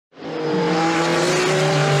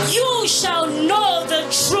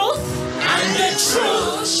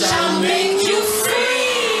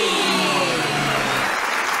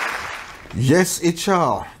Yes, it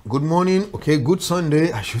shall. Good morning. Okay, good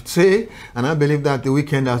Sunday, I should say. And I believe that the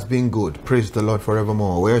weekend has been good. Praise the Lord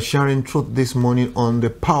forevermore. We are sharing truth this morning on the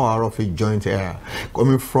power of a joint heir,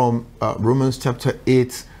 coming from Romans chapter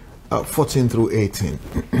 8, 14 through 18.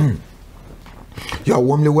 You are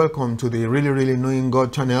warmly welcome to the Really Knowing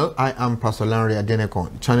God channel. I am Pastor Lanre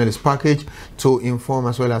Adenekan. The channel is packaged to inform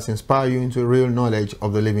as well as inspire you into real knowledge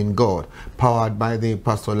of the living God. Powered by the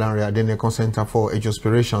Pastor Lanre Adenekan Center for Age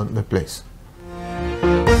Inspiration, the place.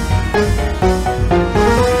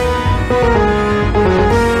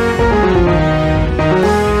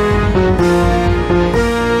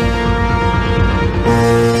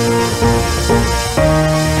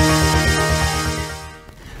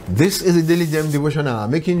 This is a daily gem devotional,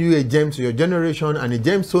 making you a gem to your generation and a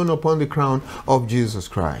gemstone upon the crown of Jesus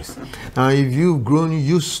Christ. Now, if you've grown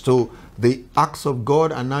used to the acts of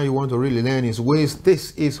God and now you want to really learn His ways,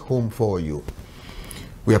 this is home for you.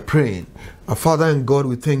 We are praying. Our Father and God,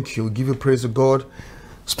 we thank you. We give you praise to God,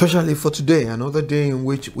 especially for today, another day in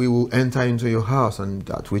which we will enter into your house, and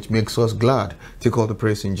that which makes us glad. Take all the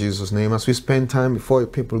praise in Jesus' name. As we spend time before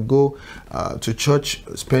people go to church,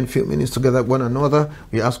 spend a few minutes together with one another,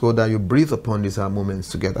 we ask God that you breathe upon these moments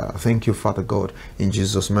together. Thank you, Father God. In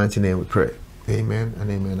Jesus' mighty name we pray. Amen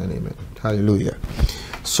and amen and amen. Hallelujah.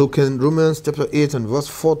 So can Romans chapter 8 and verse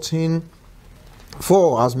 14.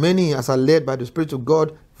 For as many as are led by the Spirit of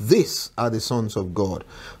God, these are the sons of God.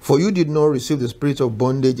 For you did not receive the spirit of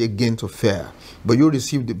bondage again to fear, but you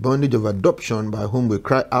received the bondage of adoption, by whom we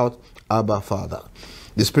cry out, Abba, Father.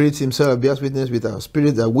 The Spirit himself bears witness with our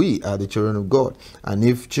spirit that we are the children of God. And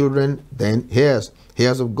if children, then heirs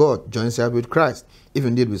of God, joint heirs with Christ. If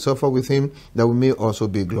indeed we suffer with him, that we may also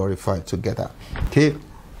be glorified together. Okay.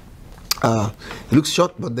 It looks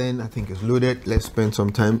short, but then I think it's loaded. Let's spend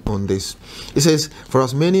some time on this. It says, for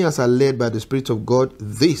as many as are led by the Spirit of God,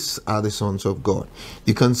 these are the sons of God.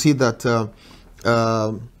 You can see that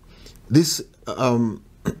this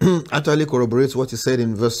actually corroborates what he said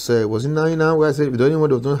in verse, was it 9 now, where I said, if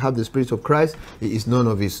anyone does not have the Spirit of Christ, he is none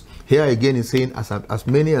of his. Here again he's saying, as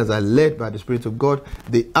many as are led by the Spirit of God,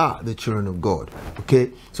 they are the children of God.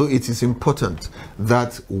 Okay, so it is important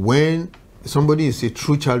that when somebody is a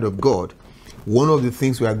true child of God, one of the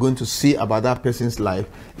things we are going to see about that person's life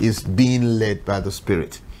is being led by the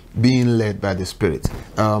Spirit. Being led by the Spirit.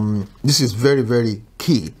 This is very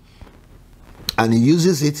key. And he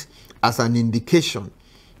uses it as an indication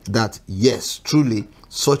that, yes, truly,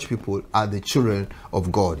 such people are the children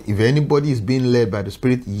of God. If anybody is being led by the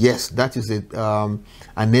Spirit, yes, that is an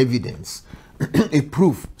evidence, a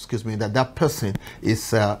proof, that that person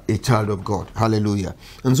is a child of God. Hallelujah.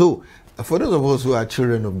 And so, for those of us who are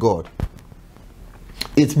children of God,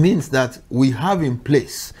 it means that we have in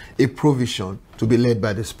place a provision to be led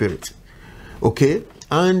by the Spirit. Okay?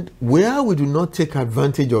 And where we do not take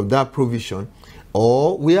advantage of that provision,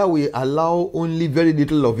 or where we allow only very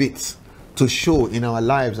little of it to show in our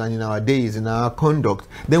lives and in our days, in our conduct,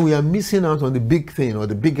 then we are missing out on the big thing, or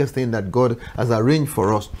the biggest thing that God has arranged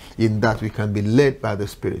for us, in that we can be led by the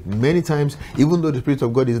Spirit. Many times, even though the Spirit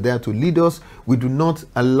of God is there to lead us, we do not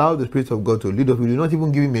allow the Spirit of God to lead us. We do not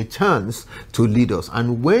even give him a chance to lead us.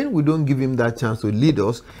 And when we don't give him that chance to lead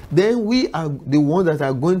us, then we are the ones that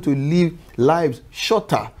are going to live lives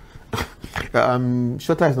shorter.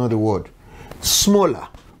 Shorter is not the word. Smaller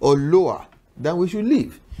or lower than we should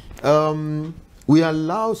live. We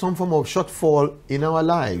allow some form of shortfall in our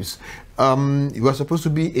lives. You are supposed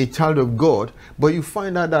to be a child of God, but you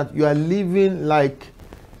find out that you are living like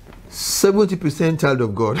 70% child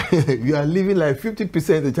of God. You are living like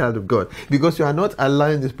 50% a child of God, because you are not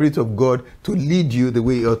allowing the Spirit of God to lead you the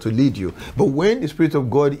way He ought to lead you. But when the Spirit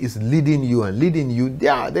of God is leading you,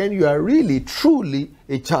 then you are really, truly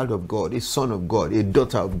a child of God, a son of God, a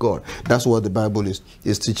daughter of God. That's what the Bible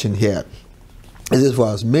is teaching here. It says, for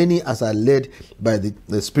as many as are led by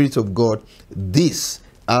the Spirit of God, these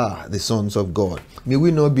are the sons of God. May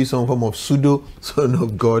we not be some form of pseudo son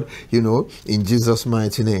of God, in Jesus'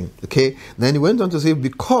 mighty name. Okay. Then he went on to say,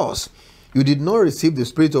 because you did not receive the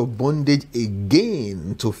spirit of bondage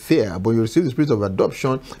again to fear, but you received the spirit of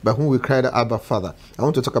adoption, by whom we cried, Abba, Father. I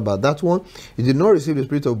want to talk about that one. You did not receive the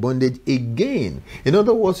spirit of bondage again. In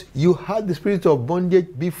other words, you had the spirit of bondage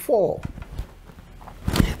before.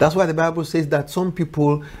 That's why the Bible says that some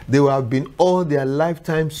people, they will have been all their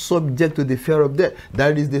lifetime subject to the fear of death.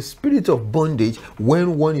 That is the spirit of bondage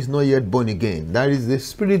when one is not yet born again. That is the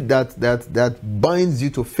spirit that binds you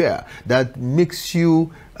to fear, that makes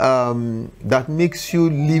you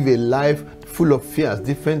live a life full of fears,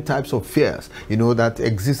 different types of fears, that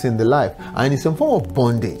exist in the life, and it's a form of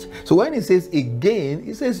bondage. So when it says again,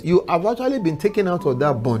 it says you have actually been taken out of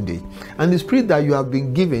that bondage, and the spirit that you have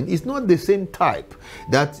been given is not the same type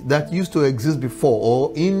that used to exist before,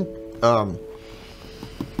 or in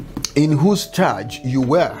whose charge you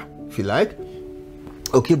were, if you like.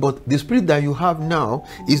 Okay, but the spirit that you have now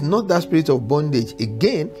is not that spirit of bondage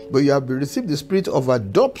again, but you have received the spirit of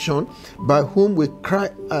adoption, by whom we cry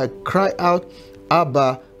out,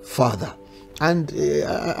 Abba, Father. And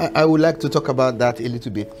I would like to talk about that a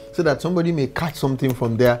little bit, so that somebody may catch something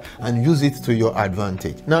from there and use it to your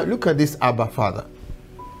advantage. Now, look at this Abba, Father.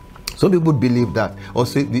 Some people believe that, or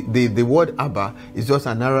say the word Abba is just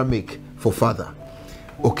an Aramaic for father.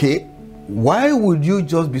 Okay, why would you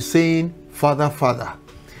just be saying Father, Father?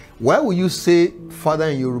 Why would you say Father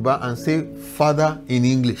in Yoruba and say Father in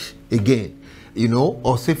English again?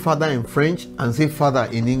 Or say Father in French and say Father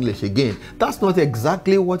in English again? That's not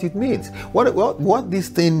exactly what it means. What this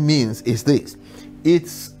thing means is this: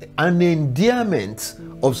 it's an endearment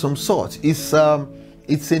of some sort. It's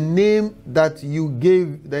a name that you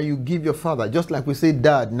give your father, just like we say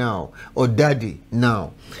dad now or daddy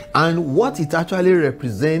now. And what it actually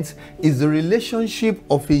represents is the relationship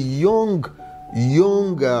of a young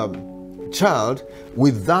child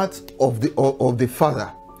with that of the father,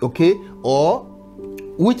 okay, or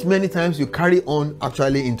which many times you carry on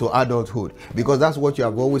actually into adulthood, because that's what you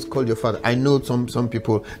have always called your father. I know some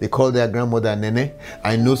people, they call their grandmother Nene.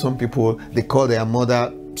 I know some people, they call their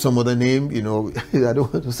mother some other name. I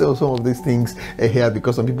don't want to say some of these things here,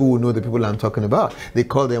 because some people will know the people I'm talking about. They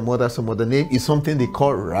call their mother some other name. It's something they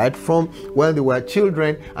call right from when they were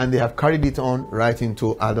children, and they have carried it on right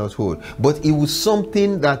into adulthood. But it was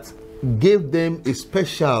something that gave them a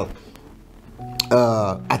special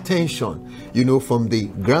attention, from the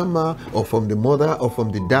grandma or from the mother or from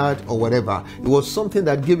the dad or whatever. It was something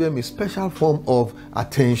that gave them a special form of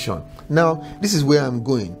attention. Now, this is where I'm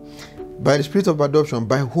going. By the spirit of adoption,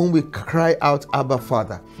 by whom we cry out, Abba,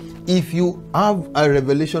 Father. If you have a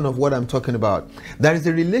revelation of what I'm talking about, there is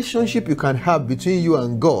a relationship you can have between you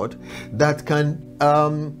and God that can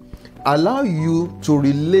allow you to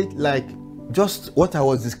relate, like just what I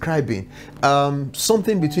was describing.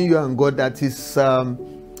 Something between you and God that is, I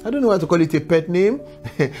don't know how to call it, a pet name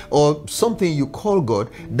or something you call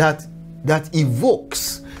God that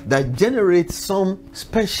evokes, that generates some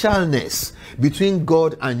specialness between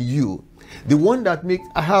God and you. The one that makes,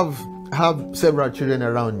 I have several children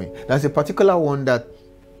around me. There's a particular one that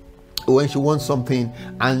when she wants something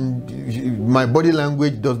and my body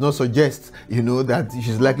language does not suggest, that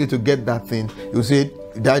she's likely to get that thing, you say,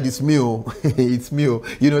 Dad, it's me, it's me,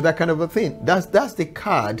 that kind of a thing. That's the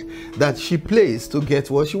card that she plays to get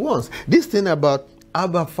what she wants. This thing about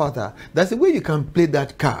Abba, Father, that's the way you can play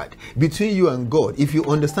that card between you and God. If you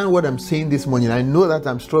understand what I'm saying this morning, I know that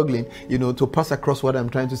I'm struggling, to pass across what I'm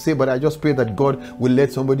trying to say, but I just pray that God will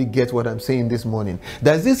let somebody get what I'm saying this morning.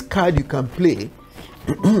 There's this card you can play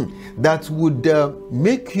that would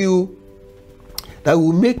make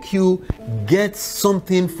you get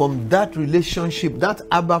something from that relationship, that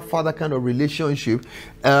Abba, Father kind of relationship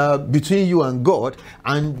between you and God,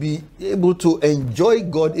 and be able to enjoy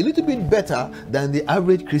God a little bit better than the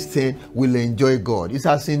average Christian will enjoy God. It's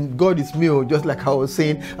as in God is me, just like I was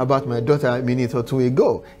saying about my daughter a minute or two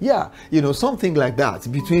ago. Yeah, something like that.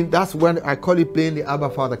 That's when I call it playing the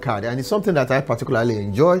Abba, Father card, and it's something that I particularly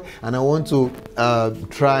enjoy, and I want to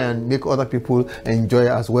try and make other people enjoy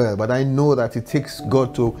as well. But I know that it takes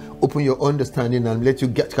God to open your understanding and let you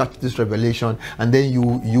catch this revelation, and then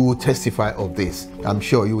you will testify of this. I'm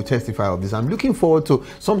sure you will testify of this. I'm looking forward to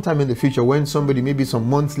sometime in the future when somebody, maybe some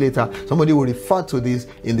months later, somebody will refer to this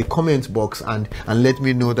in the comment box and let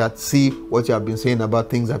me know that, see what you have been saying about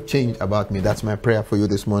things have changed about me. That's my prayer for you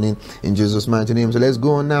this morning in Jesus' mighty name. So let's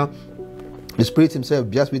go on now. The Spirit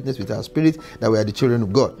himself bears witness with our spirit that we are the children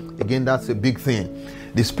of God. Again, that's a big thing.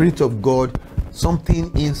 The Spirit of God,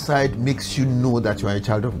 something inside makes you know that you are a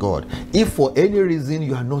child of God. If for any reason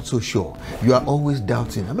you are not so sure, you are always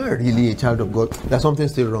doubting, am I really a child of God? There's something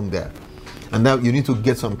still wrong there. And that you need to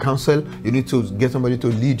get some counsel. You need to get somebody to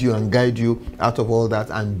lead you and guide you out of all that,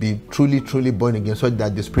 and be truly, truly born again, so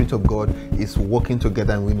that the Spirit of God is working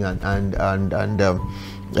together with you and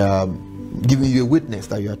giving you a witness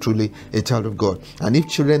that you are truly a child of God. And if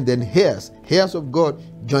children, then heirs of God,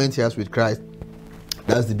 joint heirs with Christ.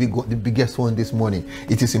 That's the biggest one this morning.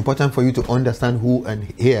 It is important for you to understand who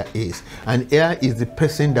an heir is. An heir is the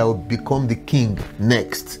person that will become the king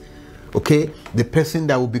next. Okay, the person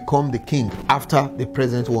that will become the king after the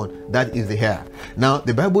present one, that is the heir. Now,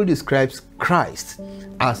 the Bible describes Christ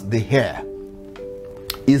as the heir.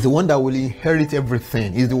 He's the one that will inherit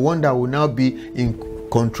everything. He's the one that will now be in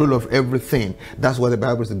control of everything. That's what the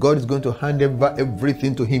Bible says. God is going to hand over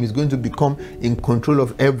everything to him. He's going to become in control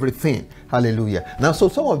of everything. Hallelujah. Now, so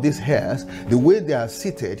some of these heirs, the way they are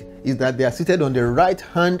seated is that they are seated on the right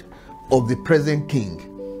hand of the present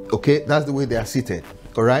king. Okay, that's the way they are seated.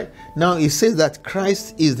 All right. Now it says that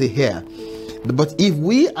Christ is the heir. But if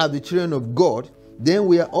we are the children of God, then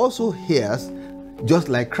we are also heirs just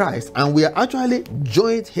like Christ, and we are actually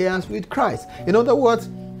joint heirs with Christ. In other words,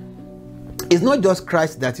 it's not just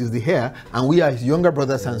Christ that is the heir and we are his younger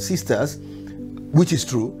brothers and sisters, which is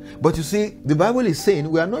true. But you see, the Bible is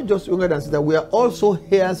saying we are not just younger than sisters, we are also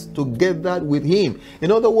heirs together with him.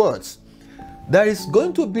 In other words, there is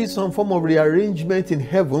going to be some form of rearrangement in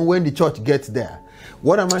heaven when the church gets there.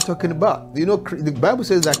 What am I talking about? You know, the Bible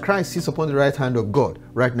says that Christ sits upon the right hand of God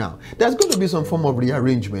right now. There's going to be some form of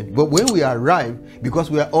rearrangement. But when we arrive, because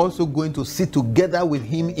we are also going to sit together with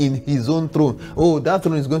him in his own throne. Oh, that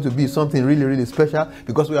throne is going to be something really, really special,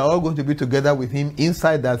 because we are all going to be together with him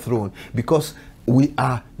inside that throne, because we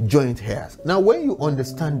are joint heirs. Now, when you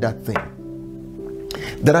understand that thing,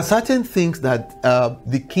 there are certain things that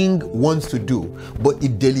the king wants to do, but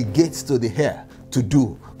it delegates to the heir to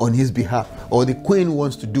do on his behalf, or the queen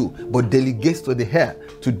wants to do but delegates to the heir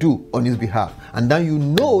to do on his behalf. And then you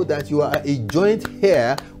know that you are a joint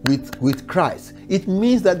heir with Christ. It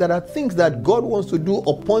means that there are things that God wants to do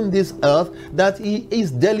upon this earth that he is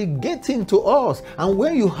delegating to us. And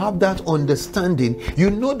when you have that understanding, you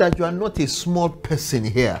know that you are not a small person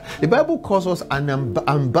here. The Bible calls us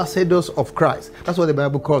ambassadors of Christ. That's what the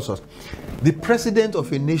Bible calls us. The president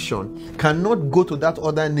of a nation cannot go to that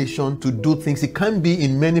other nation to do things. He can't be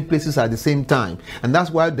in many places at the same time. And that's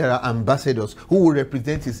why there are ambassadors who will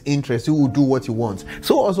represent his interests, who will do what he wants.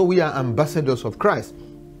 So also we are ambassadors of Christ.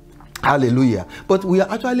 Hallelujah. But we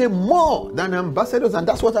are actually more than ambassadors, and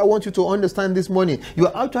that's what I want you to understand this morning. You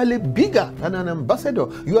are actually bigger than an ambassador.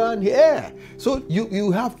 You are an heir. So you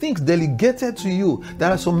have things delegated to you. There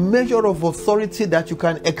are some measure of authority that you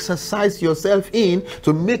can exercise yourself in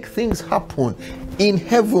to make things happen in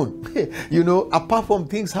heaven. You know, apart from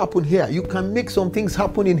things happen here, you can make some things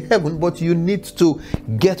happen in heaven, but you need to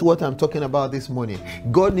get what I'm talking about this morning.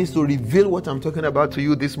 God needs to reveal what I'm talking about to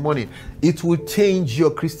you this morning. It will change your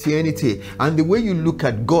Christianity and the way you look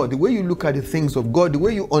at God, the way you look at the things of God, the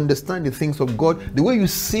way you understand the things of God, the way you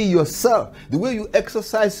see yourself, the way you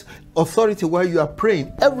exercise authority while you are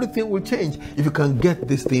praying. Everything will change if you can get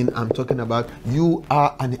this thing I'm talking about. You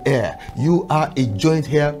are an heir. You are a joint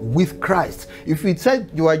heir with Christ. If it said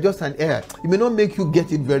you are just an heir, it may not make you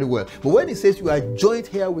get it very well. But when it says you are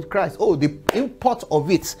joint heir with Christ, oh, the import of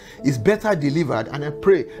it is better delivered. And I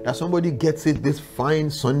pray that somebody gets it this fine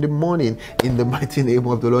Sunday morning in the mighty name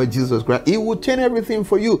of the Lord Jesus Christ. It will turn everything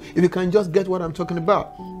for you if you can just get what I'm talking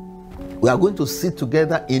about. We are going to sit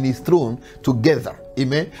together in his throne together.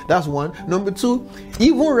 Amen. That's one. Number two,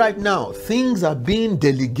 even right now, things are being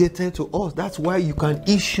delegated to us. That's why you can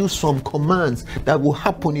issue some commands that will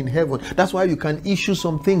happen in heaven. That's why you can issue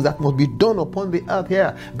some things that must be done upon the earth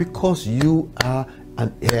here, because you are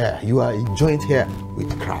an heir. You are a joint heir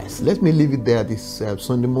with Christ. Let me leave it there this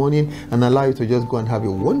Sunday morning and allow you to just go and have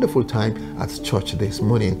a wonderful time at church this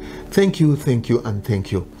morning. Thank you, and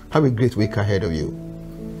thank you. Have a great week ahead of you.